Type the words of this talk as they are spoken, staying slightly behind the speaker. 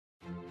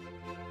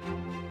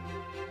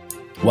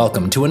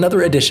Welcome to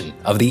another edition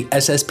of the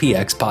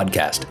SSPX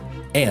podcast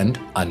and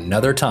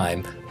another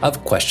time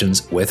of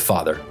Questions with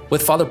Father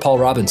Paul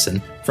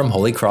Robinson from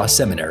Holy Cross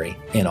Seminary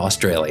in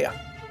Australia.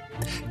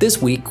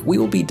 This week, we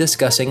will be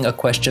discussing a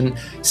question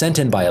sent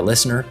in by a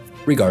listener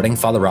regarding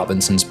Father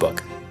Robinson's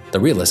book, The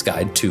Realist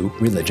Guide to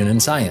Religion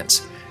and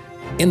Science.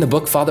 In the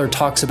book, Father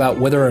talks about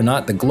whether or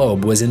not the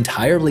globe was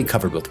entirely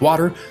covered with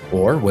water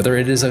or whether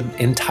it is an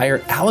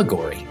entire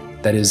allegory.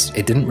 That is,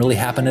 it didn't really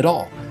happen at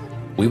all.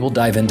 We will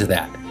dive into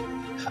that.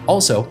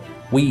 Also,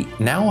 we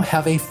now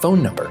have a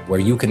phone number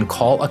where you can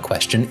call a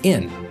question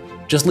in.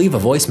 Just leave a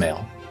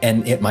voicemail,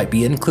 and it might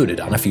be included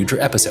on a future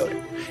episode.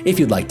 If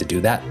you'd like to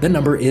do that, the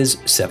number is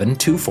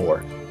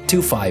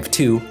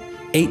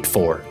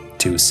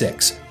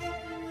 724-252-8426.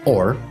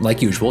 Or,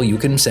 like usual, you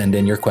can send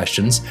in your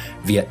questions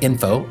via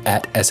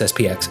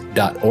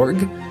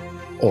info@sspx.org,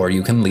 or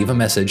you can leave a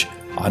message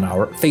on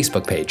our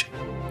Facebook page,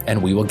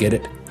 and we will get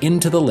it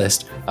into the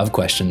list of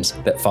questions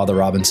that Father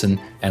Robinson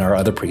and our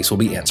other priests will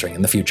be answering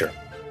in the future.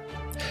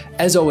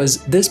 As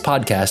always, this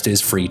podcast is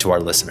free to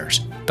our listeners,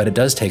 but it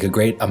does take a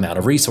great amount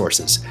of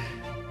resources.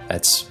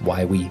 That's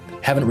why we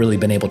haven't really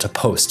been able to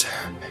post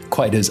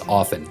quite as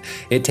often.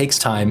 It takes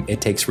time,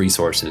 it takes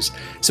resources.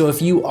 So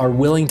if you are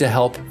willing to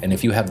help, and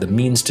if you have the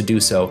means to do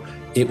so,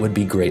 it would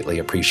be greatly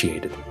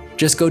appreciated.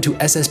 Just go to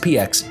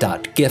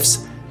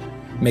sspx.gifts,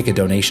 make a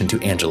donation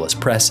to Angelus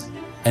Press,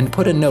 and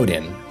put a note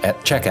in at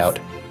checkout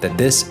that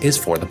this is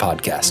for the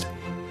podcast.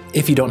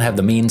 If you don't have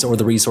the means or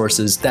the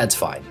resources, that's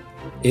fine.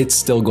 It's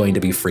still going to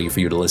be free for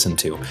you to listen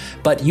to.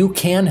 But you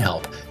can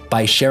help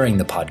by sharing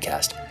the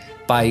podcast,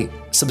 by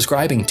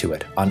subscribing to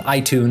it on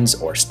iTunes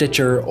or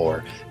Stitcher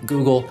or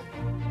Google,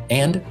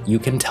 and you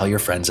can tell your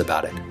friends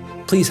about it.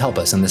 Please help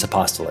us in this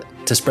apostolate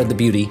to spread the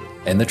beauty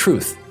and the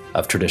truth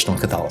of traditional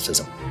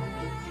Catholicism.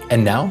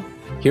 And now,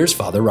 here's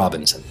Father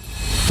Robinson.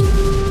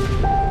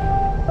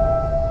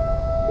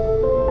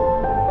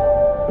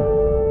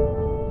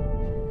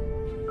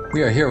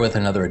 We are here with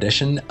another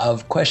edition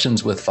of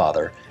Questions with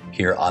Father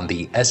here on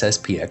the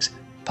SSPX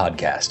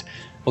podcast.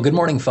 Well, good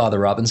morning, Father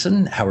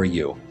Robinson. How are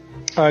you?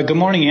 Good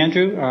morning,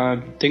 Andrew.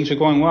 Things are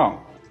going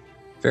well.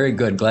 Very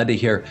good. Glad to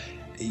hear.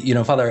 You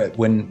know, Father,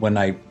 when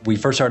we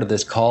first started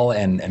this call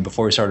and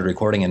before we started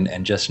recording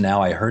and just now,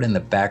 I heard in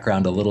the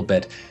background a little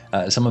bit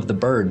some of the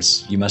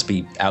birds. You must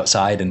be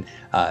outside and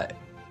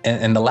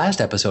the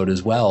last episode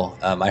as well,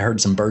 I heard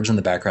some birds in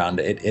the background.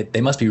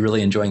 They must be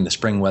really enjoying the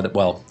spring weather,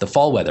 well, the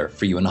fall weather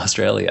for you in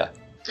Australia.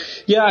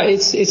 Yeah,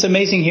 it's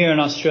amazing here in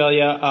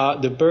Australia.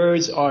 The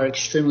birds are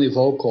extremely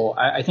vocal.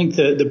 I think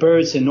the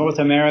birds in North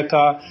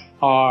America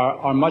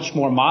are much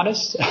more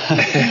modest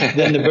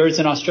than the birds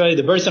in Australia.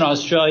 The birds in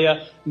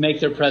Australia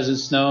make their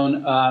presence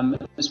known,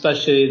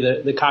 especially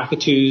the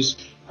cockatoos,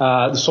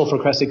 the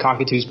sulfur-crested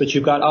cockatoos. But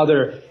you've got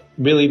other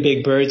really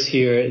big birds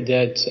here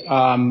that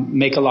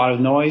make a lot of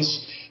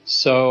noise.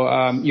 So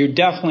you're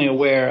definitely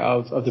aware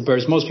of the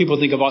birds. Most people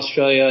think of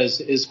Australia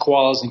as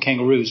koalas and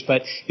kangaroos,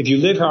 but if you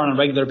live here on a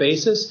regular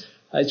basis,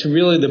 it's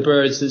really the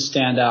birds that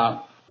stand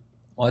out.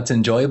 Well, it's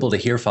enjoyable to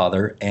hear,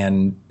 Father.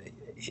 And,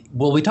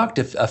 well, we talked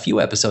a few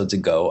episodes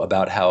ago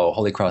about how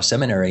Holy Cross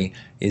Seminary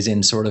is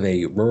in sort of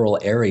a rural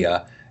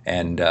area,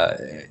 and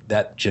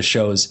that just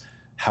shows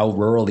how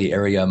rural the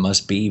area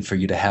must be for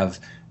you to have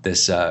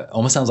this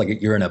almost sounds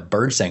like you're in a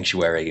bird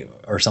sanctuary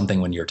or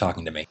something when you're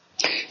talking to me.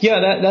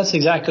 Yeah, that's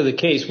exactly the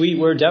case.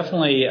 We're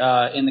definitely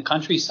in the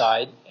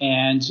countryside,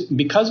 and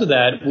because of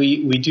that,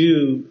 we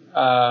do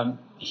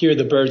hear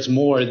the birds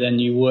more than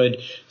you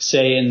would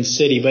say in the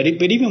city. But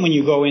even when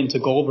you go into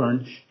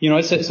Goulburn, you know,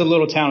 it's a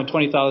little town of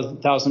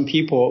 20,000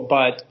 people,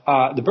 but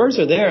the birds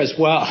are there as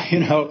well, you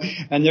know,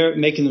 and they're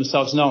making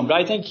themselves known.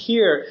 But I think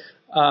here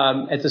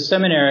at the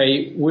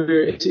seminary,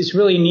 it's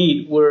really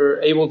neat. We're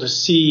able to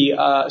see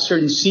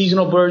certain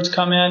seasonal birds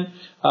come in.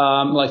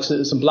 Like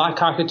some black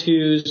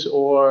cockatoos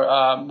or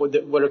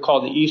what are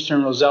called the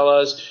eastern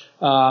rosellas,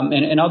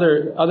 and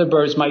other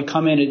birds might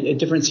come in at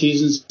different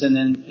seasons and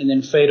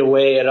then fade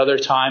away at other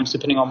times,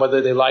 depending on whether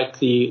they like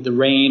the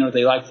rain or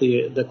they like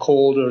the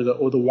cold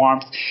or the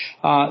warmth.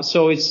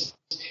 So it's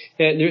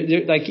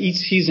they're, like each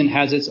season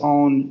has its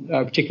own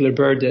particular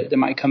bird that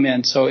might come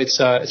in. So it's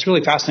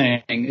really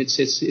fascinating.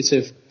 It's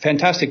a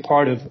fantastic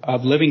part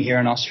of living here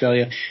in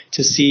Australia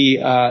to see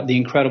the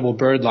incredible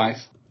bird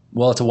life.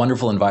 Well, it's a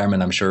wonderful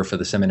environment, I'm sure, for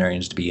the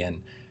seminarians to be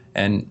in.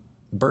 And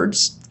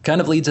birds kind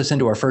of leads us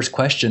into our first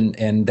question,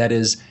 and that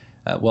is,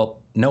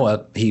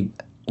 Noah, he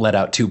let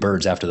out 2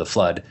 birds after the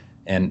flood,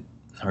 or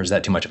is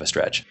that too much of a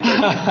stretch?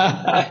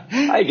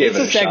 I gave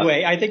it a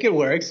segue. I think it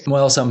works.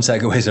 Well, some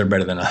segues are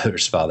better than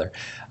others, Father.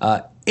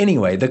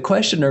 Anyway, the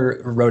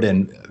questioner wrote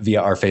in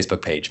via our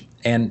Facebook page,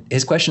 and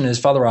his question is,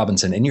 Father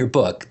Robinson, in your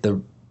book,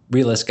 The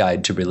Realist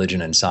Guide to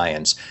Religion and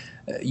Science,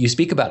 you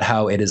speak about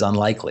how it is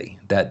unlikely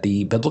that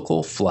the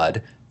biblical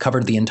flood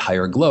covered the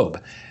entire globe.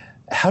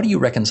 How do you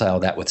reconcile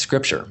that with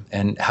Scripture?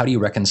 And how do you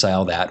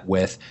reconcile that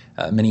with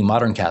many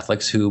modern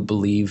Catholics who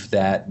believe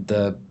that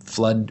the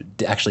flood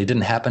actually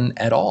didn't happen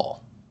at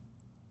all?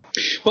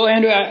 Well,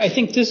 Andrew, I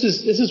think this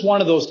is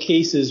one of those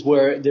cases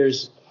where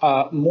there's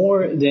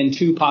more than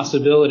two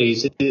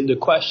possibilities. The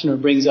questioner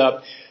brings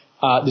up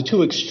the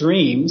two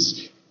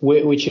extremes,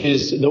 which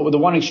is the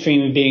one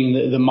extreme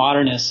being the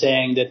modernist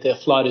saying that the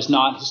flood is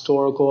not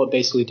historical, it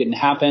basically didn't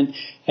happen,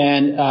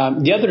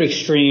 and the other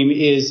extreme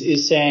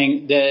is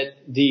saying that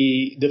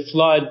the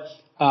flood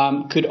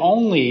could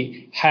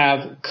only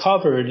have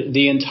covered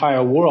the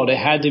entire world. It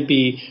had to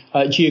be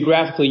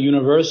geographically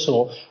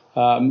universal,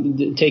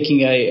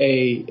 taking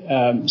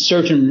a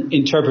certain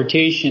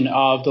interpretation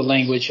of the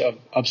language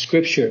of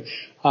Scripture.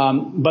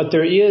 But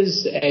there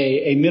is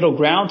a middle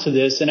ground to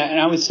this, and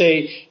I would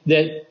say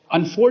that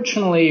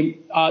unfortunately,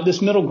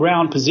 this middle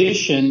ground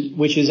position,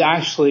 which is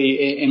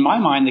actually, in my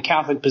mind, the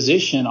Catholic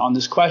position on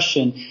this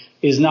question,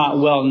 is not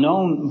well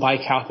known by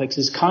Catholics,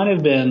 has kind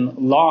of been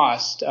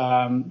lost,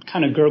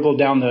 kind of gurgled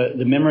down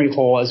the memory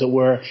hole, as it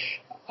were,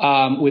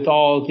 with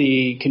all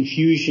the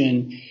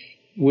confusion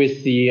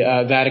with the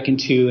Vatican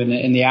II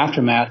and the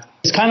aftermath.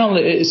 It's kind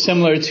of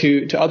similar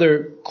to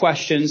other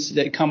questions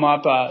that come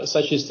up,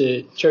 such as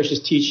the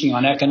Church's teaching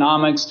on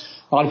economics.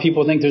 A lot of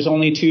people think there's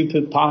only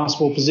two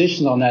possible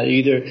positions on that,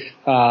 either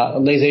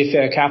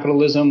laissez-faire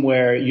capitalism,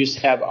 where you just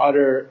have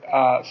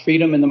utter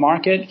freedom in the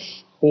market,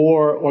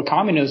 or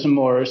communism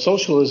or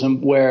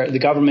socialism, where the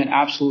government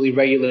absolutely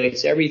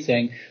regulates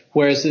everything.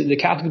 Whereas the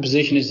Catholic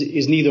position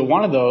is neither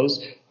one of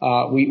those.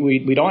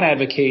 We don't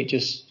advocate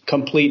just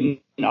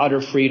complete and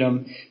utter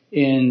freedom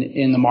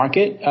in the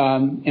market,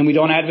 and we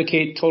don't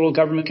advocate total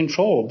government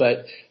control,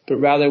 but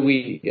rather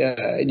we,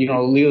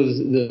 Leo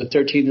the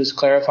 13th has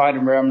clarified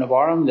in Rerum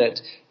Novarum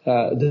that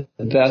the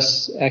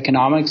best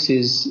economics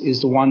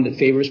is the one that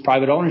favors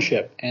private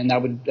ownership, and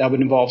that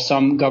would involve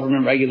some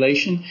government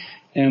regulation,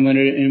 and would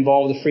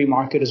involve the free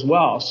market as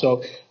well.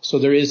 So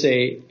there is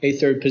a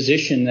third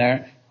position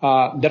there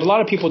that a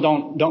lot of people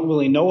don't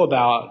really know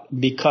about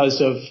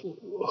because of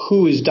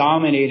who is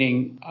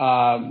dominating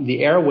the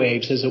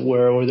airwaves, as it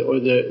were, or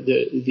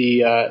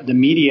the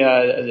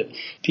media.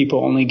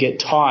 People only get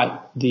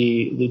taught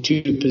the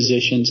two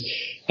positions,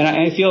 and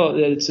I feel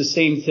that it's the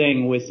same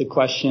thing with the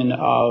question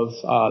of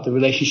the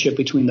relationship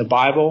between the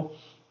Bible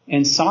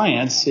and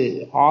science.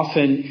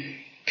 Often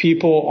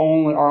people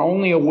are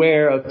only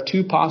aware of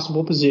two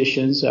possible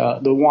positions.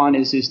 The one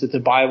is that the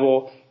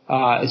Bible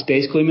is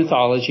basically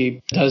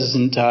mythology,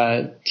 doesn't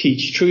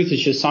teach truth.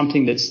 It's just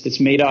something that's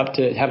made up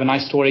to have a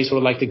nice story, sort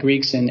of like the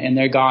Greeks and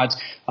their gods.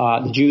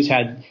 The Jews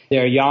had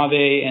their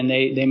Yahweh, and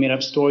they made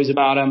up stories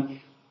about him.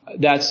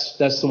 That's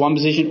the one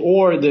position.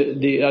 Or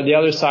the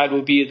other side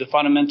would be the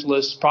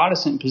fundamentalist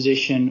Protestant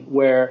position,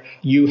 where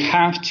you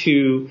have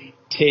to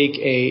take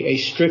a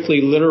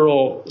strictly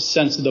literal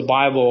sense of the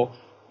Bible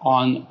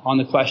on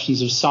the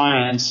questions of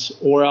science,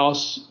 or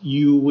else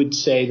you would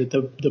say that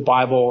the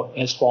Bible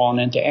has fallen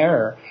into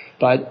error.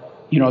 But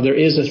there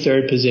is a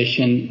third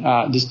position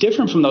that's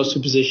different from those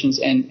two positions,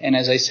 and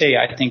as I say,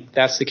 I think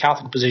that's the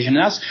Catholic position.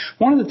 And that's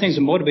one of the things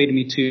that motivated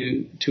me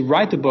to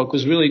write the book,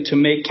 was really to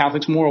make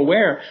Catholics more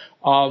aware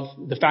of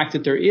the fact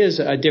that there is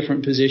a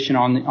different position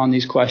on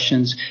these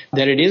questions,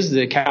 that it is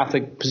the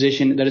Catholic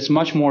position, that it's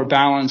much more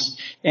balanced,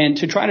 and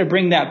to try to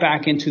bring that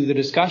back into the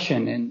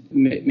discussion and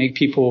make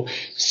people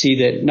see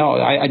that, no,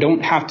 I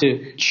don't have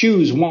to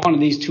choose one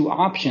of these two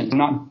options. I'm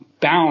not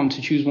bound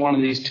to choose one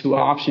of these two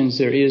options.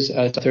 There is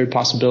a third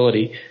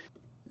possibility.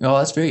 Well,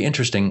 that's very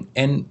interesting.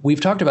 And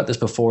we've talked about this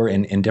before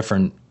in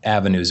different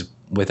avenues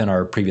within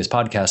our previous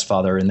podcast,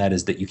 Father, and that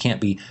is that you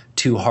can't be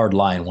too hard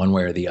line one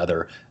way or the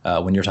other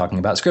when you're talking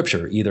about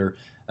Scripture, either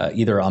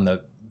on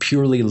the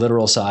purely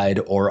literal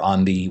side or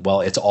on the, well,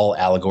 it's all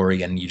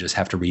allegory and you just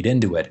have to read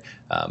into it.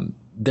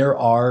 There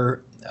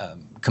are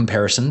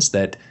comparisons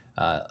that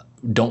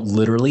don't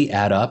literally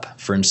add up.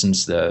 For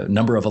instance, the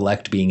number of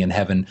elect being in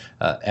heaven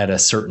at a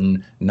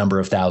certain number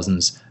of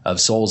thousands of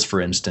souls, for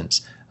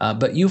instance.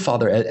 But you,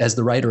 Father, as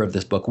the writer of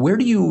this book, where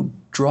do you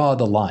draw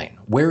the line?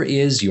 Where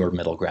is your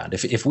middle ground?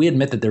 If we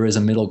admit that there is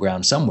a middle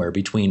ground somewhere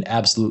between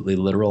absolutely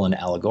literal and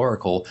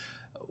allegorical,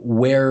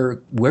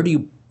 where do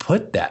you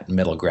put that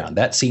middle ground?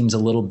 That seems a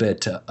little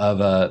bit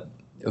of a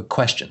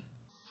question.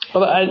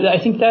 Well, I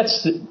think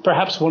that's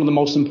perhaps one of the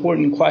most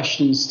important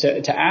questions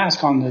to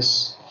ask on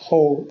this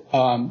whole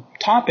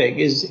topic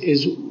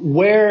is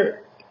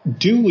where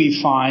do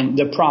we find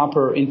the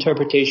proper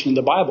interpretation of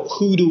the Bible?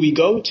 Who do we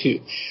go to?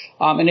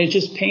 And it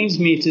just pains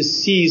me to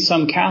see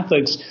some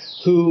Catholics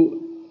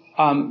who,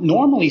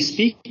 normally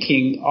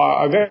speaking,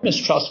 are very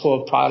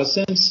mistrustful of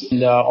Protestants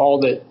and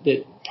all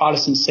that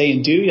Protestants say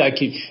and do.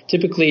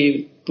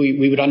 Typically,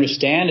 we would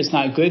understand it's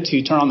not good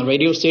to turn on the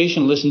radio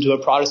station and listen to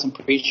a Protestant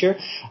preacher.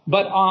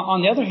 But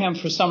on the other hand,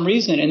 for some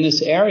reason in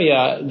this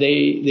area,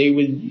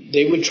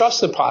 they would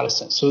trust the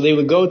Protestants. So they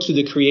would go to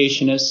the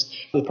creationists,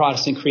 the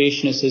Protestant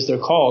creationists as they're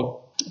called,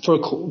 for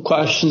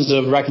questions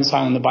of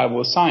reconciling the Bible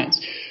with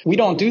science. We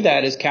don't do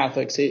that as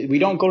Catholics. We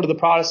don't go to the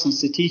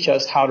Protestants to teach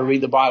us how to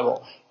read the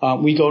Bible.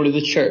 We go to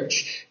the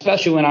church,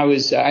 especially when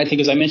I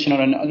think as I mentioned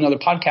on another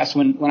podcast,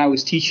 when I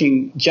was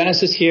teaching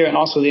Genesis here and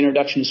also the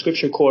Introduction to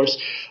Scripture course,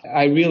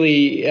 I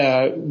really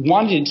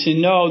wanted to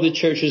know the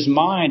church's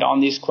mind on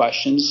these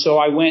questions. So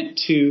I went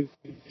to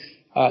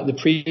the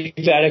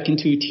pre-Vatican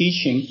II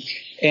teaching.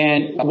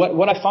 And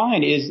what I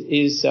find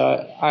is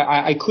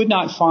I could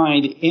not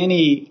find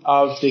any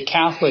of the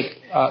Catholic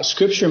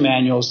scripture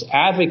manuals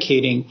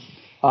advocating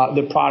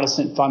the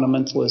Protestant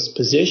fundamentalist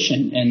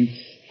position,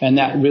 and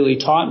that really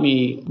taught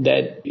me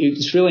that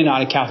it's really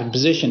not a Catholic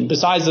position.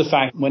 Besides the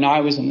fact, when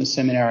I was in the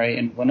seminary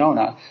in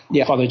Winona,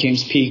 Father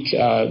James Peake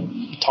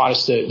taught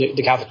us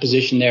the Catholic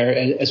position there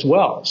as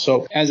well.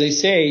 So, as I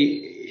say,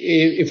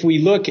 if we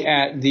look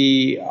at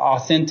the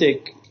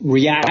authentic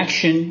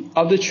reaction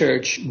of the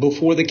Church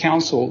before the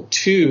Council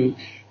to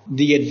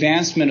the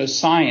advancement of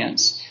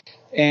science,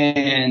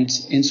 and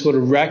in sort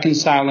of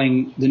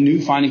reconciling the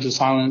new findings of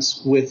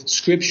science with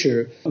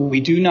Scripture, we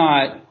do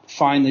not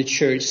find the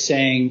Church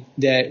saying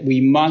that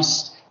we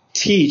must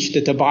teach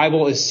that the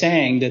Bible is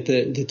saying that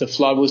the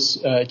flood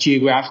was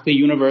geographically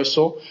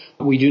universal.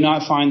 We do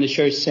not find the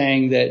Church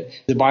saying that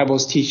the Bible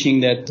is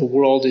teaching that the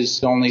world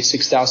is only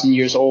 6,000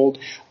 years old.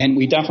 And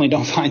we definitely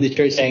don't find the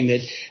Church saying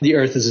that the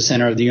earth is the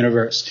center of the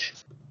universe.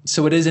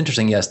 So it is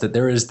interesting, yes, that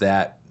there is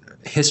that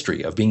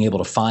history of being able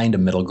to find a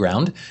middle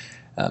ground.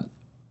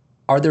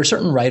 Are there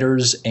certain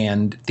writers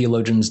and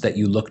theologians that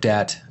you looked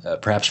at,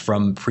 perhaps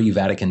from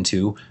pre-Vatican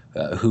II,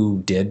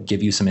 who did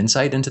give you some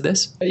insight into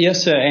this?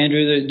 Yes,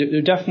 Andrew,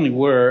 there definitely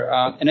were.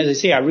 And as I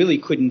say, I really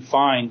couldn't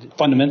find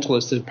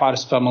fundamentalists, the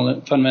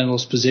Protestant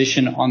fundamentalist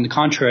position. On the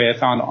contrary, I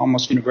found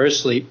almost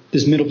universally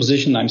this middle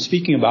position that I'm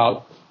speaking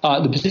about,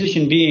 the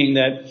position being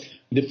that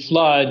the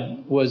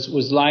flood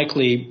was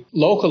likely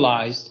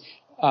localized,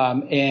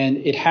 and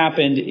it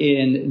happened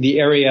in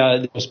the area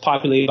that was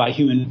populated by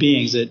human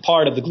beings. That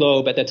part of the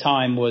globe at that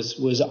time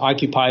was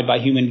occupied by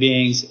human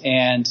beings,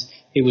 and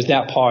it was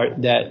that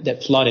part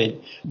that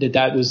flooded.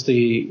 That was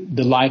the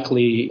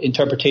likely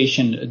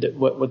interpretation that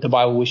what the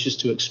Bible wishes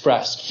to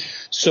express.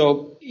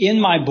 So in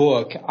my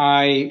book,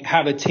 I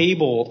have a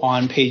table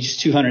on page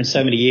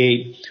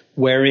 278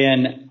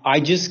 wherein I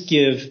just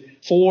give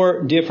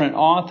 4 different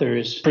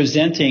authors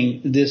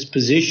presenting this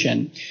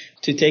position.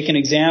 To take an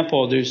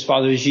example, there's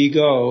Father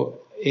Gigot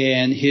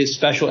in his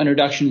special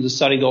introduction to the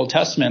study of the Old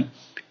Testament.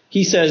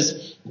 He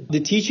says,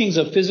 the teachings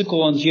of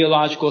physical and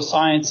geological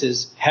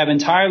sciences have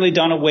entirely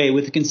done away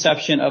with the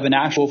conception of an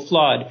actual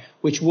flood,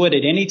 which would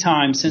at any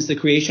time since the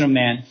creation of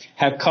man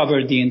have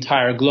covered the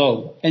entire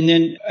globe. And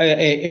then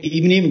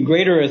even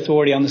greater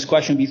authority on this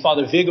question would be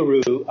Father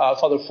Vigouroux.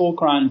 Father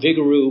Fulcron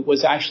Vigouroux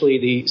was actually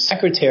the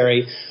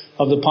secretary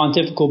of the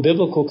Pontifical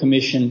Biblical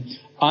Commission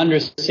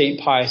under St.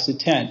 Pius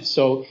X.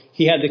 So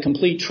he had the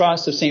complete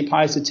trust of St.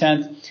 Pius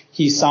X.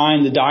 He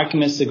signed the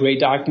documents, the great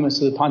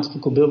documents of the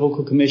Pontifical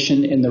Biblical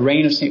Commission in the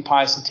reign of St.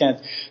 Pius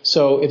X.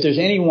 So if there's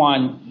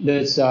anyone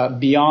that's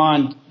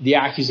beyond the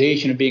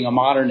accusation of being a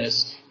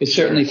modernist, it's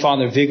certainly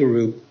Father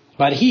Vigouroux.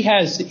 But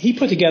he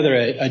put together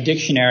a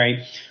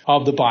dictionary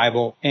of the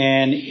Bible,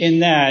 and in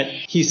that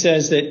he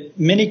says that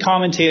many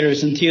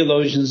commentators and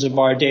theologians of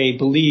our day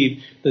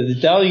believe that the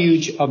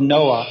deluge of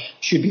Noah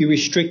should be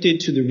restricted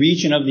to the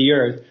region of the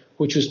earth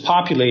which was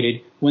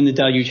populated when the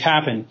deluge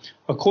happened.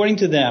 According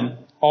to them,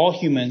 all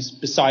humans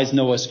besides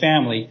Noah's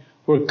family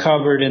were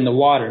covered in the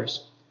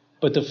waters.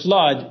 But the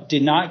flood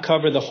did not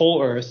cover the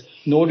whole earth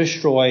nor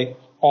destroy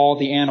all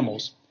the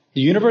animals.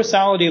 The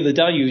universality of the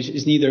deluge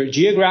is neither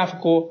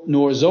geographical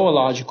nor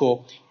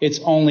zoological. It's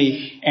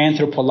only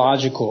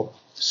anthropological.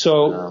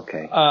 So,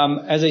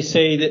 as I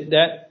say,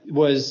 that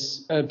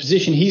was a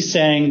position he's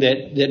saying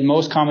that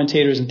most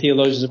commentators and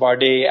theologians of our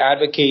day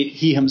advocate.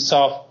 He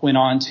himself went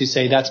on to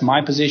say, that's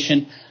my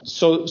position.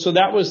 So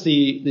that was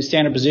the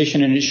standard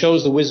position, and it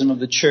shows the wisdom of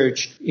the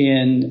Church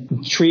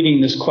in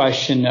treating this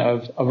question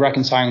of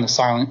reconciling the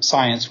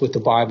science with the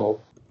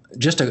Bible.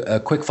 Just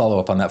a quick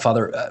follow-up on that,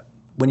 Father.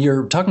 When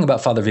you're talking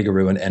about Father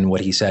Vigouroux and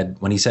what he said,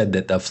 when he said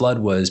that the flood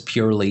was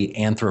purely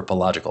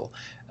anthropological,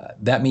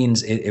 that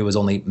means it was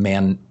only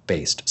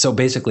man-based. So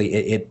basically,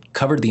 it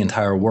covered the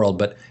entire world,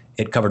 but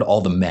it covered all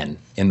the men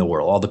in the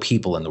world, all the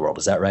people in the world.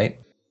 Is that right?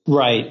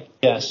 Right.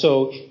 Yeah.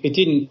 So it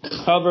didn't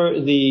cover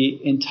the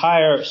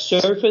entire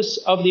surface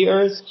of the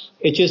earth.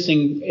 It just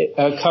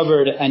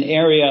covered an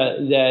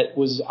area that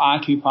was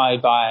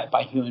occupied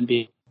by human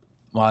beings.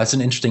 Well, that's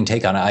an interesting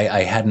take on it.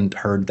 I hadn't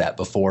heard that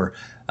before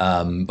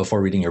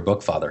reading your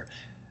book, Father.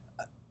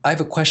 I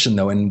have a question,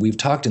 though, and we've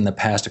talked in the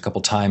past a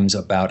couple times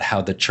about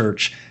how the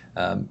Church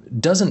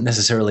doesn't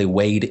necessarily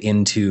wade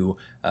into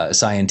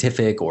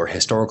scientific or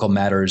historical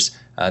matters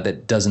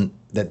that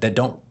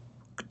don't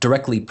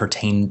directly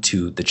pertain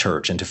to the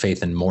Church and to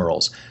faith and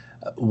morals.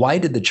 Why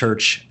did the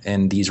Church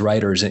and these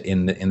writers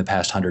in the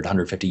past 100,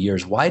 150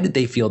 years, why did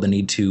they feel the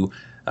need to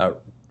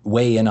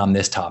weigh in on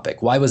this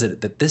topic? Why was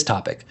it that this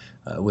topic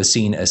was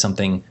seen as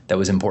something that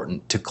was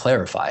important to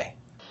clarify?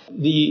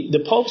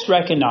 The popes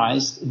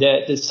recognized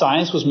that the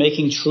science was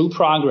making true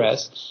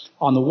progress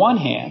on the one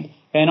hand,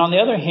 and on the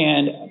other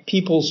hand,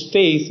 people's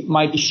faith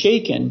might be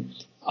shaken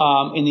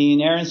in the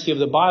inerrancy of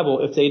the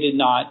Bible if they did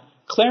not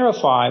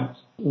clarify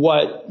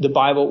what the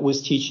Bible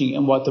was teaching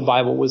and what the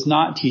Bible was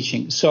not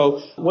teaching.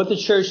 So what the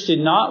Church did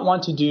not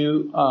want to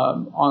do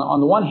on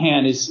the one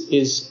hand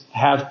is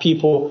have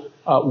people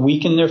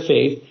weaken their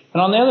faith,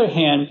 And on the other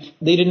hand,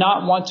 they did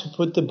not want to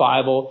put the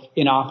Bible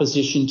in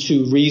opposition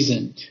to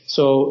reason.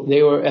 So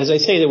they were, as I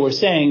say, they were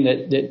saying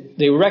that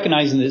they were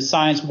recognizing that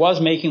science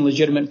was making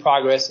legitimate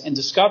progress and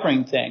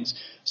discovering things.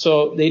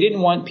 So they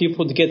didn't want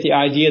people to get the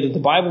idea that the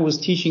Bible was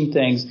teaching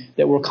things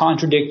that were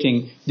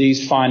contradicting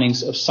these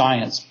findings of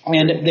science.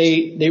 And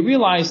they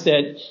realized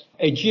that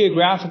a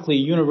geographically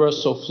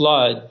universal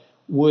flood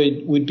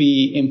would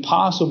be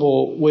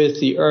impossible with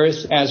the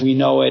earth as we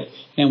know it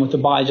and with the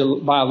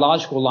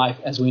biological life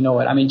as we know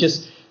it. I mean,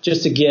 just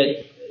to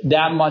get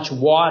that much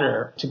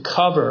water to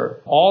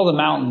cover all the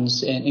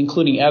mountains,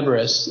 including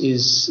Everest,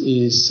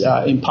 is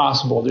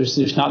impossible.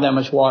 There's not that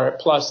much water.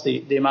 Plus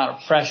the amount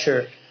of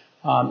pressure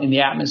in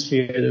the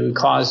atmosphere that would be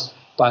caused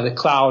by the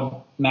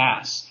cloud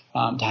mass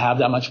to have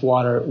that much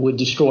water would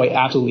destroy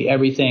absolutely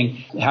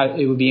everything.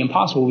 It would be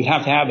impossible. We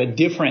have to have a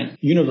different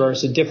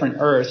universe, a different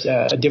earth,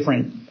 a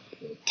different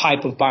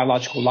type of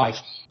biological life.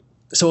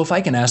 So if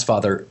I can ask,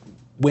 Father,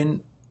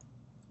 when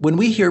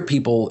we hear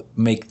people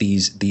make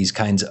these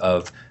kinds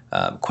of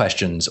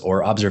questions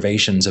or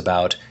observations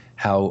about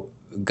how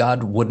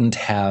God wouldn't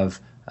have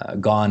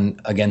gone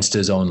against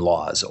his own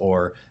laws,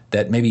 or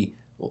that maybe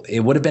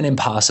it would have been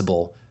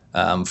impossible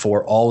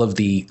for all of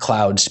the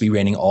clouds to be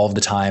raining all of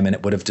the time, and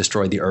it would have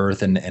destroyed the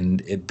earth,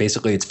 and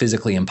it's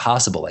physically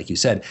impossible, like you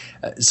said.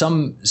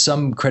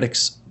 Some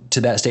critics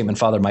to that statement,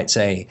 Father, might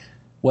say,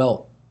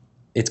 well,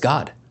 it's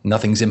God.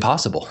 Nothing's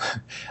impossible.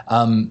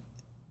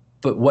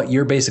 But what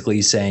you're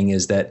basically saying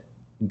is that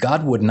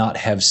God would not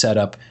have set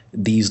up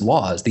these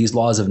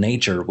laws of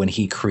nature, when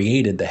he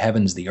created the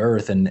heavens, the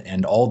earth,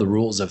 and all the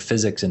rules of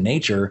physics and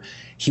nature.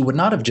 He would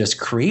not have just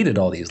created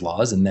all these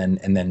laws and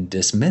then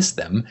dismissed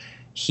them.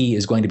 He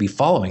is going to be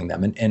following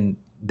them. And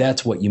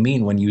that's what you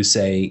mean when you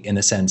say, in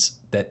a sense,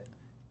 that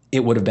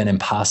it would have been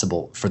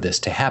impossible for this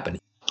to happen.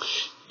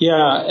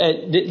 Yeah,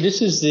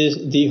 this is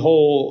the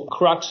whole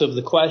crux of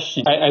the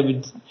question. I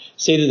would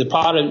say that the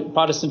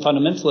Protestant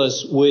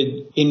fundamentalists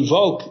would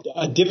invoke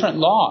different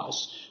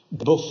laws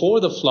before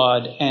the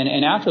flood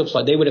and after the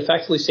flood. They would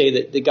effectively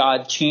say that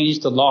God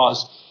changed the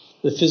laws,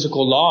 the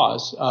physical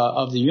laws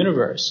of the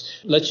universe.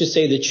 Let's just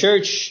say the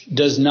church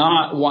does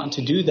not want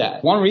to do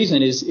that. One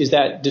reason is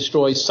that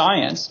destroys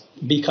science,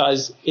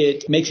 because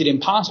it makes it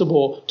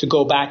impossible to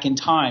go back in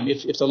time.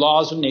 If the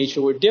laws of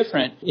nature were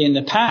different in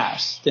the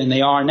past than they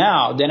are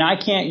now, then I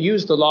can't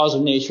use the laws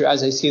of nature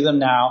as I see them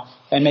now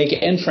and make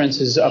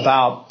inferences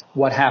about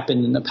what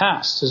happened in the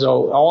past.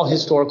 So all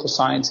historical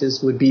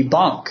sciences would be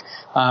bunk.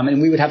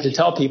 And we would have to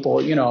tell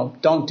people,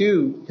 don't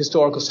do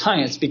historical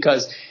science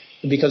because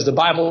the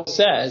Bible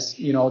says,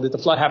 that the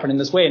flood happened in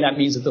this way, and that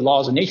means that the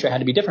laws of nature had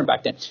to be different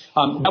back then.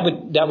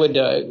 That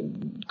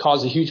would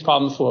cause a huge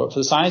problem for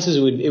the sciences.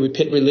 It would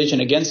pit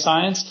religion against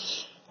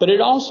science, but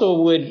it also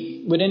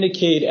would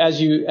indicate,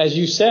 as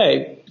you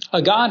say,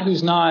 a God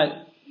who's not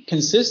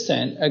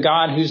consistent, a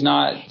God who's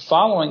not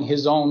following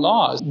his own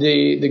laws.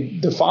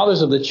 The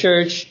fathers of the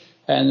church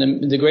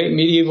and the great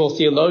medieval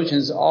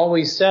theologians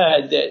always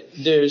said that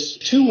there's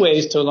two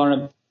ways to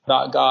learn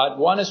about God.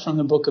 One is from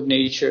the book of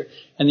nature,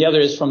 and the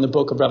other is from the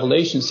book of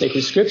Revelation,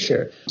 sacred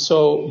scripture.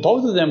 So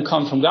both of them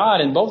come from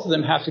God, and both of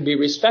them have to be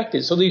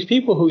respected. So these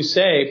people who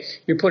say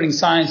you're putting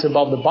science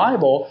above the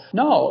Bible,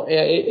 no,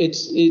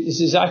 it's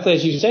exactly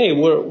as you say.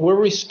 We're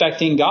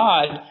respecting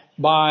God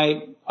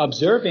by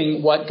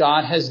observing what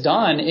God has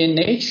done in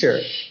nature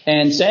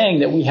and saying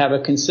that we have a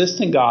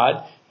consistent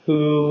God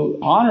who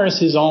honors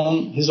his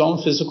own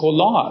physical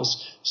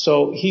laws.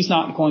 So he's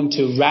not going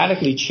to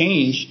radically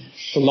change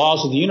the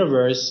laws of the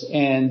universe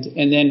and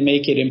then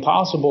make it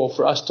impossible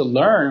for us to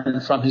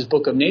learn from his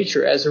book of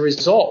nature as a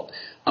result.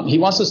 He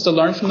wants us to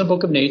learn from the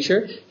book of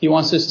nature. He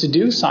wants us to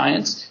do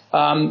science.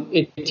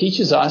 It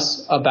teaches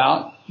us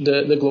about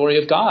the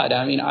glory of God.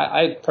 I mean,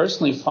 I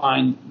personally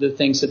find the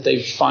things that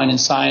they find in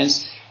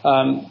science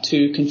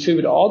to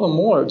contribute all the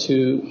more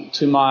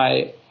to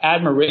my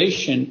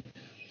admiration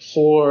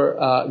for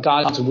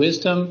God's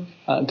wisdom,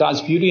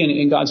 God's beauty,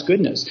 and God's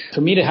goodness.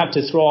 For me to have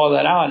to throw all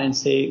that out and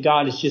say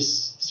God is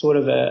just sort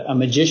of a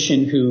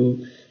magician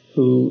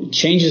who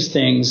changes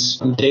things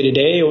from day to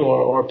day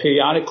or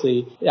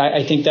periodically,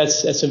 I think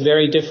that's a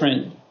very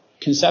different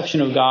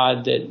conception of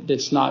God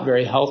that's not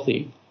very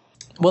healthy.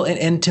 Well,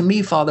 and to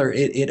me, Father,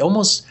 it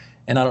almost,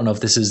 and I don't know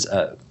if this is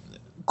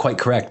quite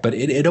correct, but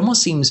it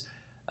almost seems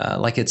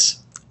like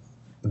it's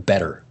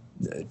better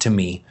to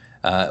me,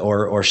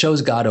 or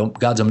shows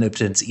God's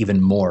omnipotence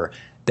even more,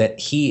 that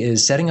he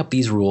is setting up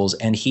these rules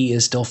and he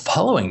is still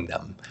following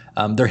them.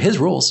 They're his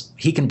rules.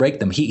 He can break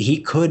them. He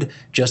could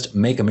just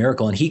make a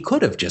miracle, and he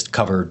could have just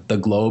covered the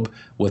globe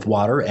with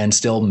water and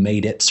still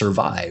made it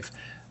survive.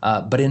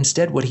 But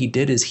instead what he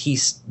did is he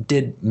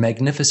did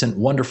magnificent,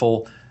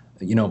 wonderful,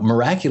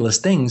 miraculous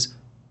things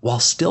while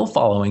still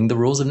following the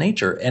rules of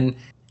nature and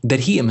that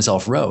he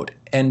himself wrote.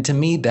 And to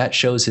me, that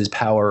shows his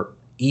power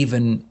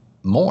even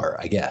more,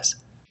 I guess.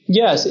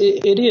 Yes,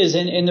 it is.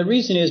 And the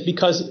reason is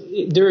because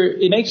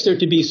it makes there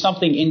to be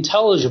something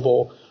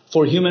intelligible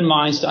for human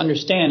minds to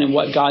understand in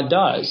what God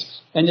does.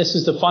 And this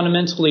is the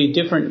fundamentally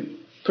different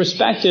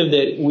perspective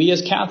that we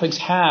as Catholics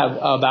have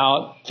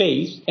about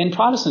faith and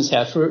Protestants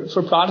have.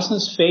 For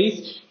Protestants,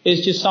 faith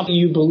is just something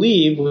you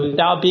believe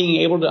without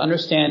being able to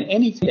understand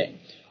anything.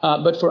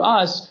 But for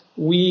us,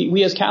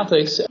 we as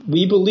Catholics,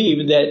 we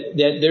believe that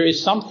there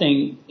is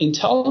something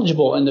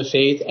intelligible in the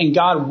faith, and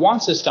God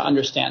wants us to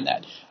understand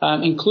that,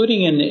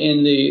 including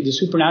in the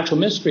supernatural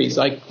mysteries,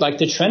 like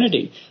the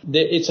Trinity.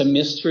 It's a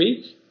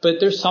mystery,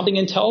 but there's something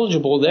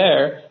intelligible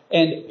there.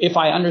 And if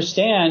I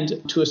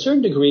understand to a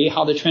certain degree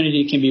how the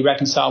Trinity can be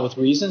reconciled with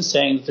reason,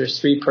 saying that there's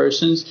three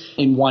persons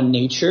in one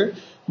nature,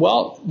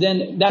 well,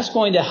 then that's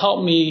going to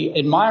help me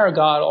admire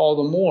God all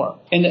the more.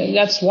 And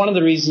that's one of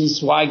the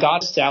reasons why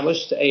God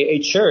established a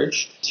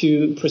church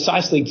to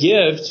precisely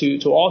give to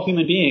all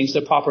human beings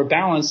the proper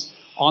balance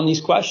on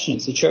these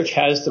questions. The church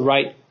has the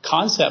right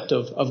concept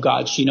of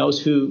God. She knows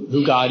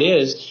who God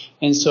is.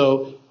 And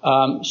so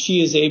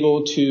she is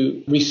able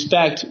to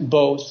respect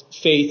both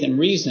faith and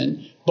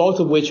reason,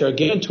 both of which are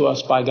given to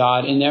us by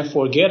God, and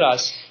therefore get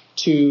us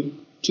to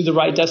the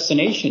right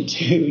destination,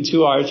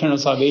 to our eternal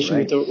salvation,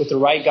 right, with the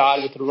right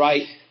God, with the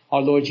right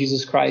our Lord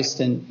Jesus Christ,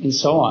 and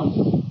so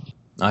on.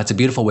 It's a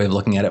beautiful way of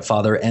looking at it,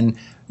 Father. And,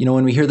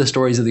 when we hear the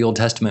stories of the Old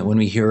Testament, when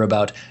we hear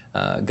about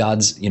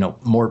God's,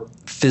 more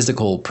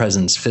physical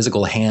presence,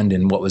 physical hand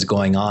in what was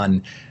going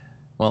on,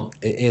 well,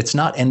 it's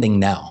not ending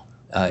now.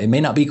 It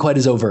may not be quite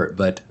as overt,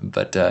 but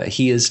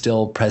he is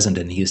still present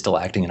and he is still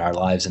acting in our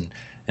lives, and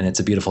it's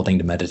a beautiful thing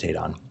to meditate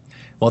on.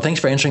 Well, thanks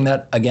for answering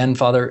that again,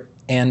 Father.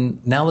 And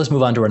now let's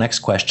move on to our next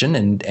question.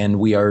 And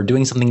we are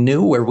doing something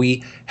new where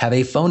we have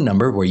a phone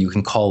number where you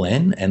can call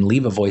in and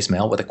leave a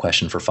voicemail with a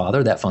question for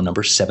Father. That phone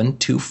number is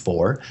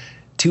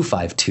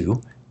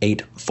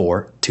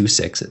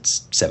 724-252-8426.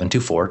 It's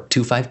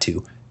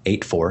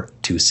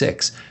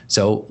 724-252-8426.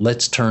 So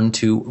let's turn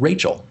to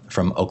Rachel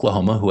from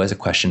Oklahoma, who has a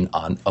question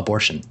on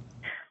abortion.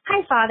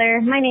 Hi,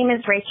 Father. My name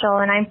is Rachel,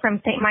 and I'm from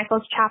St.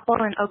 Michael's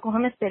Chapel in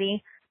Oklahoma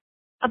City.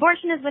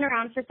 Abortion has been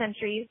around for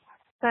centuries,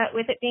 but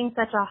with it being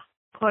such a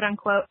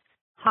quote-unquote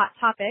hot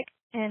topic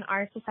in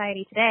our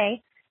society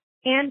today,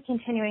 and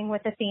continuing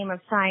with the theme of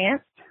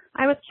science,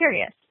 I was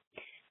curious.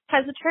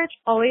 Has the Church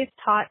always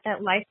taught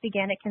that life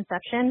began at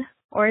conception,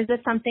 or is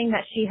this something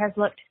that she has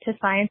looked to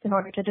science in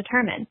order to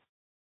determine?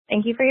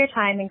 Thank you for your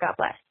time, and God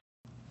bless.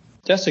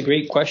 That's a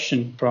great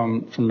question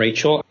from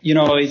Rachel.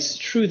 It's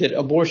true that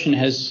abortion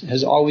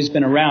has always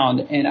been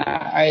around, and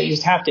I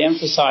just have to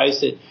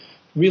emphasize that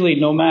really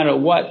no matter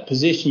what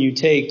position you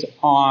take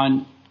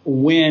on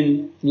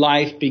when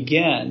life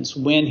begins,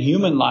 when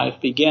human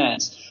life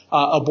begins,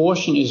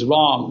 abortion is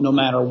wrong no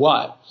matter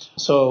what.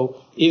 So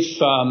if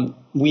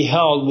we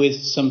held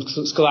with some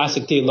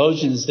scholastic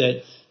theologians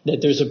that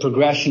there's a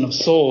progression of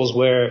souls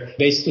where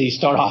basically you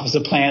start off as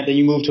a plant, then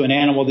you move to an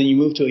animal, then you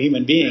move to a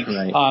human being,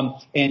 right,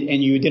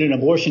 and you did an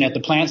abortion at the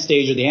plant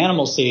stage or the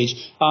animal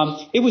stage,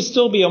 it would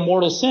still be a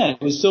mortal sin.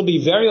 It would still be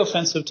very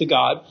offensive to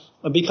God,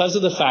 because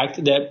of the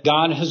fact that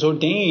God has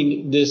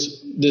ordained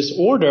this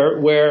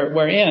order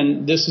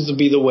wherein this is to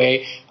be the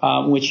way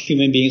which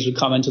human beings would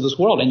come into this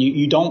world. And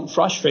you don't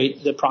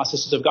frustrate the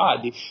processes of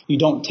God. You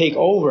don't take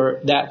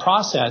over that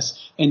process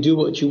and do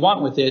what you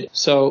want with it.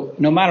 So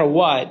no matter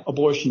what,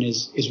 abortion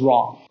is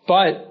wrong.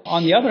 But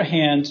on the other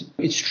hand,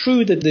 it's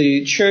true that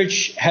the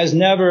Church has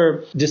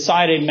never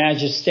decided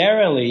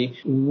magisterially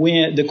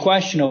the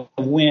question of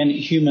when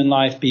human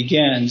life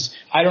begins.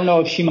 I don't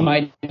know if she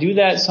might do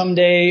that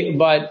someday,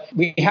 but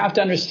we have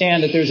to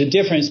understand that there's a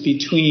difference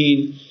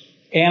between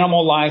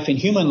animal life and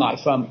human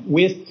life.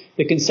 With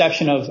the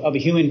conception of a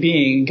human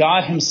being,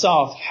 God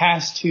himself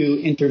has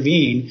to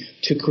intervene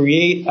to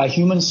create a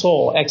human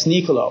soul, ex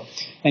nihilo.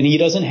 And he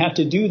doesn't have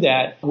to do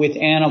that with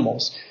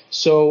animals.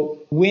 So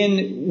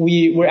when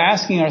we're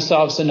asking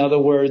ourselves, in other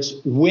words,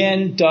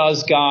 when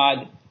does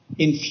God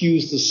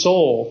infuse the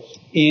soul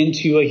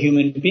into a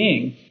human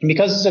being? And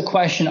because it's a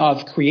question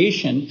of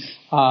creation,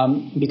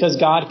 because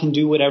God can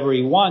do whatever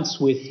he wants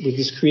with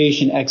this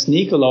creation ex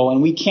nihilo,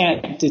 and we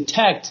can't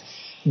detect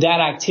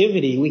that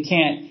activity, we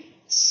can't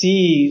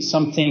see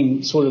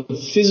something sort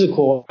of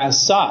physical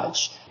as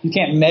such. You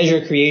can't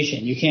measure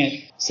creation. You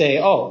can't say,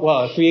 oh,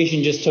 well,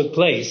 creation just took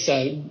place.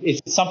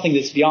 It's something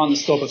that's beyond the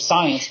scope of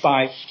science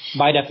by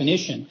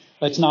definition.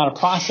 It's not a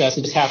process.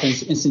 It just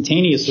happens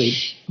instantaneously.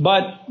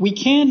 But we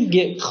can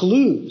get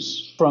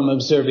clues from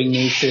observing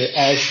nature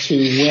as to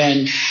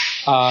when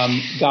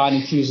God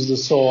infuses the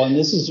soul. And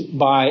this is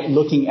by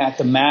looking at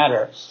the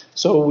matter.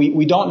 So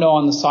we don't know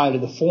on the side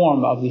of the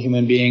form of the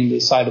human being, the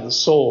side of the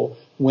soul,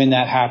 when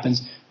that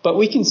happens. But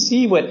we can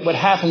see what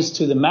happens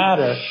to the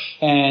matter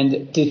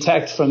and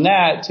detect from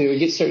that to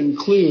get certain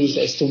clues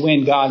as to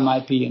when God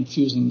might be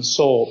infusing the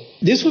soul.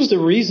 This was the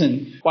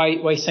reason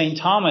why St.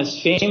 Thomas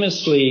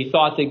famously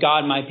thought that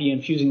God might be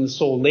infusing the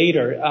soul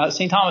later.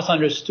 St. Thomas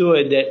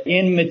understood that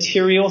in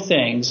material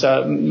things,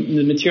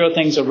 the material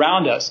things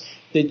around us,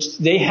 that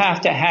they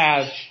have to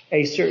have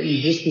a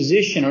certain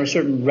disposition or a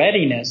certain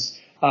readiness.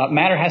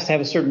 Matter has to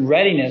have a certain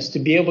readiness to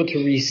be able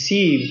to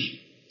receive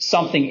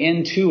something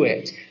into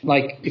it.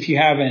 Like if you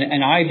have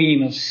an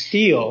I-beam of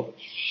steel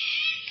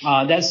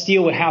that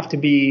steel would have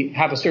to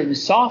have a certain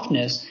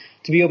softness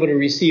to be able to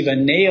receive a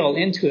nail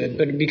into it.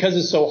 But because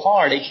it's so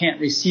hard, it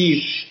can't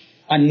receive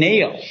a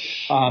nail.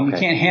 You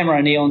can't hammer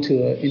a nail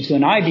into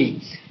an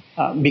I-beam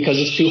because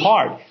it's too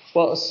hard.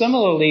 Well,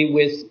 similarly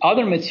with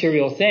other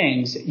material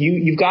things,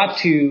 you've got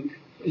to,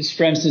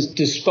 for instance,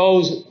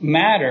 dispose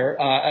matter.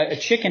 A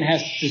chicken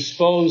has to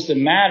dispose the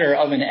matter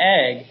of an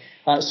egg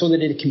so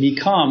that it can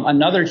become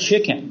another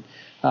chicken.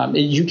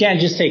 You can't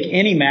just take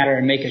any matter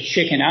and make a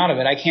chicken out of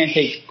it. I can't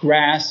take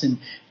grass and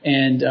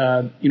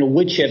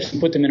wood chips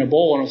and put them in a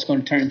bowl and it's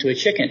going to turn into a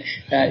chicken.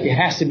 It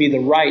has to be the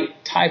right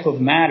type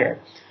of matter.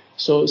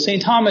 So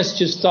St. Thomas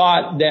just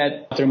thought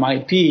that there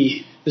might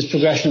be this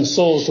progression of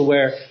souls to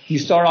where you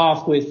start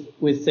off with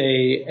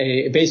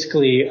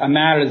basically a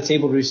matter that's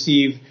able to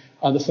receive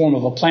the form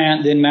of a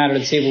plant, then matter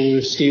that's able to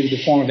receive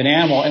the form of an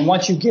animal. And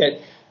once you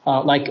get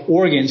like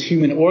organs,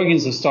 human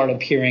organs that start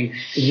appearing,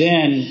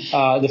 then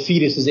the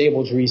fetus is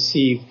able to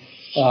receive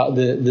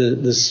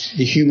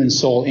the human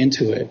soul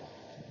into it.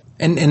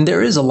 And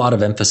there is a lot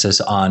of emphasis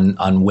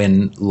on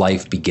when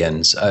life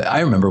begins.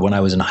 I remember when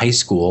I was in high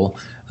school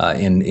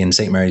in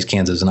St. Mary's,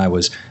 Kansas, and I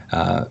was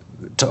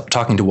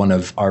talking to one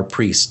of our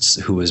priests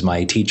who was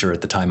my teacher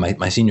at the time,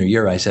 my senior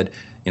year. I said,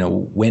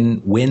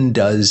 when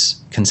does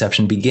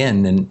conception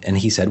begin? And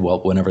he said, well,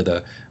 whenever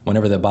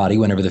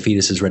the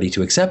fetus is ready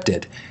to accept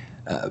it.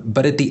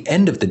 But at the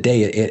end of the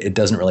day, it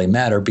doesn't really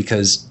matter,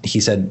 because he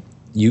said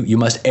you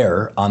must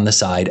err on the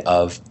side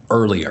of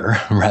earlier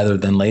rather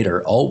than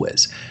later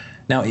always.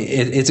 Now,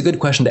 it's a good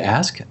question to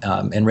ask,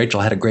 and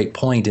Rachel had a great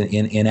point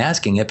in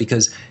asking it,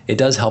 because it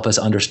does help us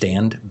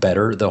understand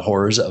better the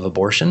horrors of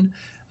abortion.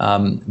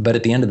 But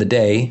at the end of the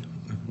day,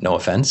 no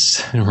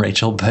offense,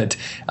 Rachel, but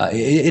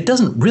it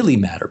doesn't really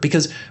matter,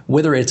 because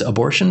whether it's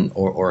abortion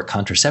or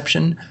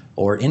contraception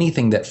or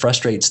anything that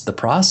frustrates the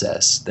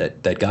process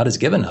that God has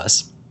given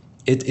us,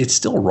 it's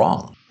still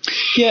wrong.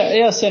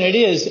 Yes, and it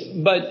is.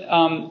 But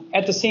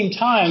at the same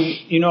time,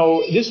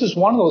 this is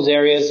one of those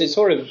areas, it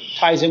sort of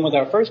ties in with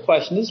our first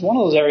question. This is one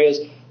of those areas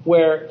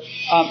where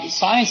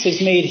science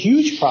has made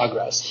huge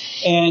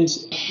progress. And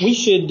we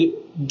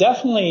should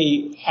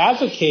definitely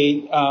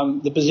advocate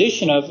the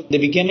position of the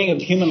beginning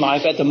of human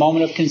life at the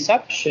moment of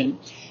conception,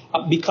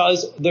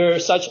 because there are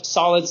such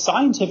solid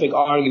scientific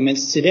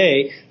arguments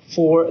today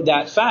for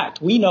that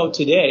fact. We know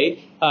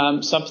today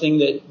something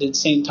that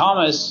St.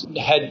 Thomas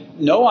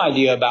had no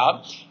idea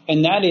about,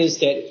 and that is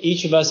that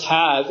each of us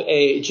have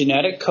a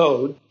genetic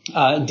code,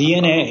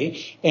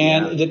 DNA,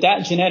 and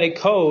that genetic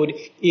code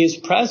is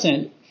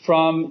present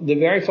from the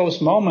very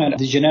first moment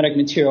the genetic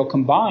material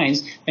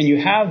combines, and you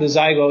have the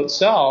zygote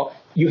cell.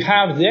 You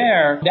have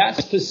there that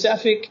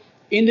specific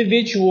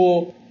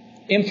individual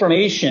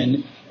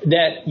information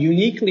that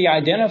uniquely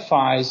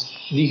identifies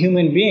the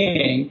human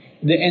being,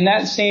 and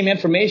that same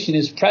information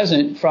is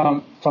present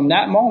from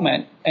that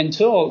moment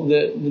until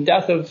the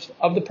death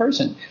of the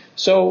person.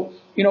 So,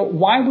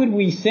 why would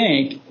we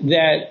think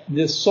that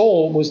the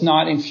soul was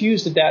not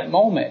infused at that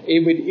moment?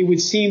 It would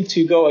seem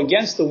to go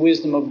against the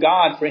wisdom of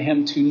God for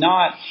him to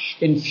not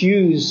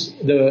infuse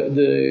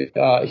the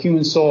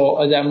human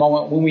soul at that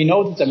moment, when we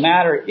know that the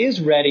matter is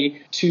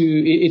ready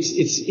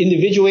it's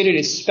individuated,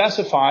 it's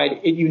specified,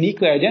 it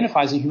uniquely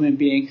identifies a human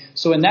being.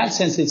 So in that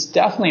sense, it's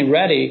definitely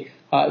ready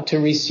to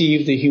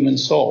receive the human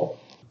soul.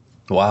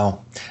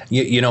 Wow.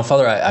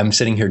 Father, I'm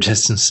sitting here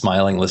just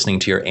smiling, listening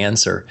to your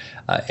answer.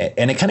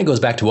 And it kind of goes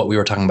back to what we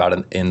were talking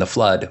about in the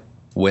flood,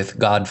 with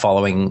God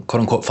following,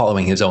 quote unquote,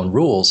 following his own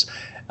rules.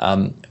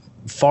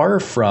 Far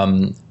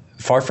from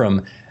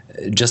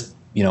just,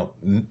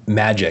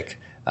 magic.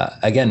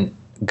 Again,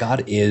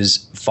 God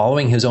is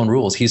following his own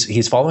rules.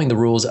 He's following the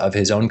rules of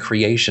his own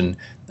creation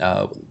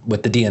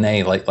with the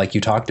DNA, like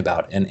you talked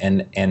about,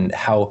 and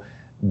how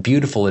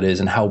beautiful it is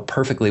and how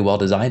perfectly well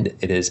designed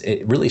it is.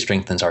 It really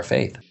strengthens our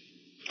faith.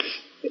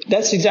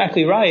 That's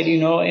exactly right,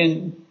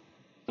 and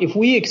if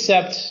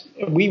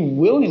we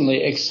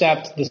willingly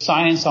accept the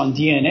science on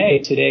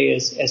DNA today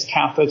as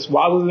Catholics,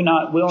 why would we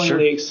not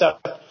willingly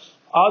accept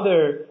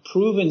other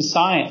proven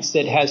science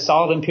that has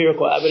solid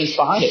empirical evidence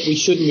behind it? We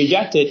shouldn't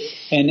reject it,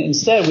 and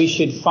instead we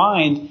should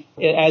find,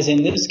 as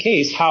in this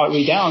case, how it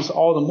redounds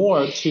all the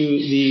more to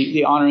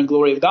the honor and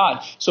glory of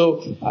God.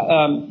 So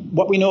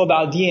what we know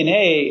about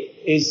DNA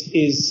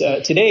is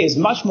today is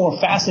much more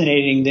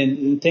fascinating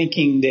than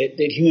thinking that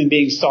human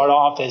beings start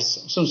off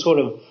as some sort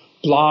of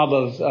blob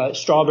of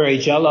strawberry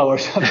jello or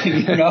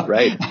something,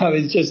 Right.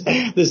 It's just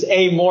this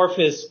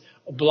amorphous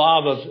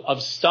blob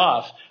of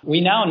stuff.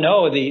 We now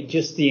know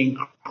the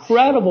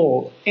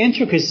incredible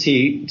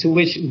intricacy to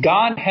which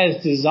God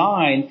has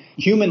designed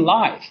human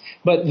life.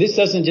 But this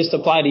doesn't just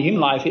apply to human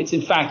life. It's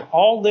in fact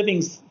all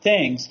living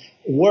things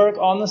work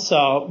on the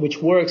cell, which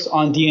works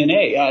on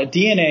DNA.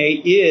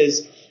 DNA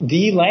is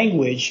the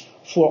language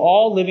for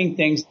all living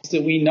things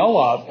that we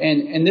know of.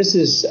 And this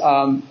is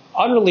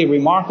utterly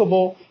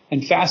remarkable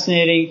and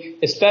fascinating,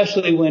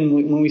 especially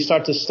when we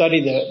start to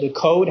study the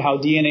code, how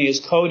DNA is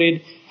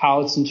coded,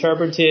 how it's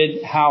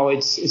interpreted, how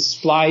it's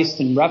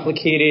spliced and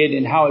replicated,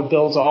 and how it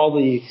builds all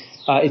the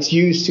It's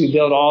used to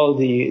build all of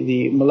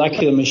the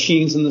molecular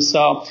machines in the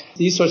cell.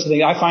 These sorts of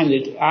things. I find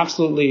it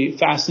absolutely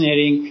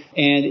fascinating,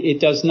 and it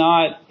does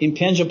not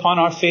impinge upon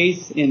our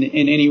faith in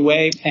any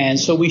way. And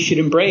so we should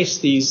embrace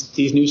these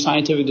new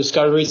scientific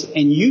discoveries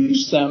and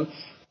use them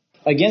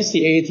against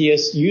the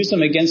atheists, use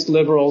them against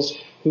liberals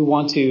who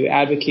want to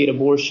advocate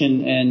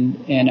abortion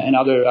and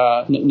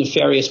other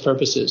nefarious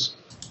purposes.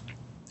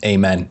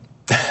 Amen.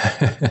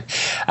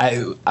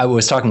 I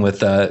was talking with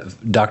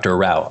Dr.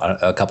 Rao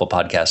a couple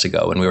podcasts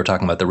ago, and we were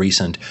talking about the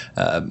recent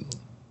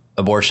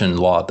abortion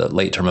law, the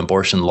late-term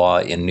abortion law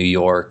in New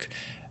York,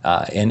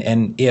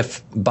 and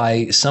if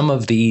by some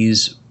of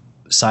these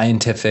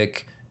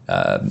scientific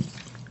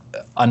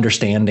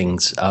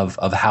understandings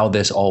of how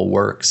this all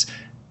works,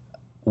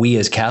 we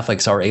as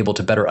Catholics are able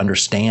to better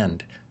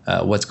understand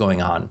what's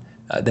going on,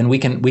 then we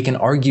can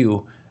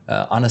argue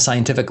on a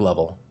scientific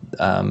level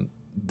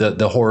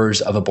the horrors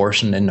of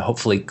abortion and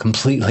hopefully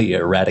completely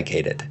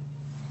eradicate it.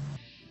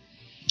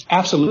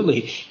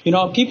 Absolutely.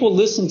 People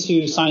listen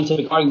to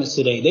scientific arguments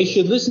today. They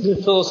should listen to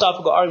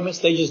philosophical arguments.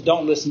 They just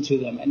don't listen to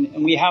them.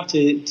 And we have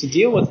to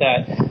deal with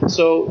that.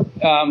 So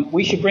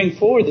we should bring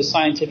forward the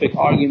scientific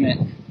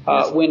argument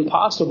when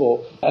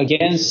possible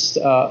against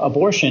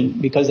abortion,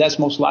 because that's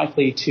most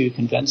likely to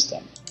convince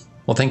them.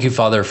 Well, thank you,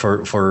 Father,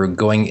 for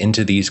going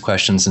into these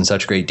questions in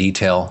such great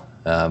detail.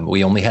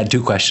 We only had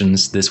 2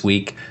 questions this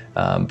week,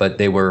 but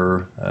they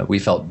were, we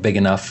felt, big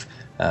enough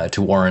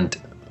to warrant,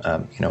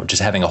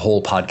 just having a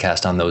whole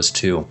podcast on those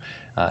 2.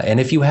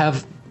 And if you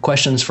have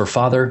questions for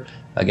Father,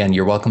 again,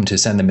 you're welcome to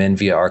send them in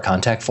via our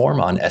contact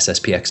form on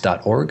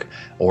sspx.org,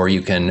 or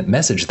you can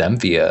message them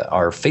via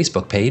our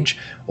Facebook page,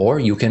 or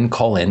you can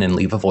call in and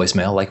leave a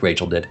voicemail like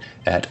Rachel did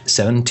at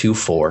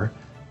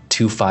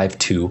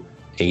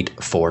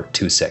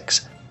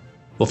 724-252-8426.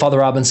 Well, Father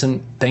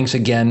Robinson, thanks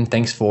again.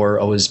 Thanks for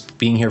always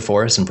being here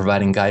for us and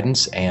providing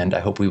guidance, and I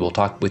hope we will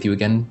talk with you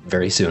again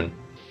very soon.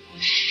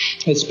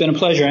 It's been a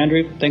pleasure,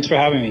 Andrew. Thanks for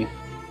having me.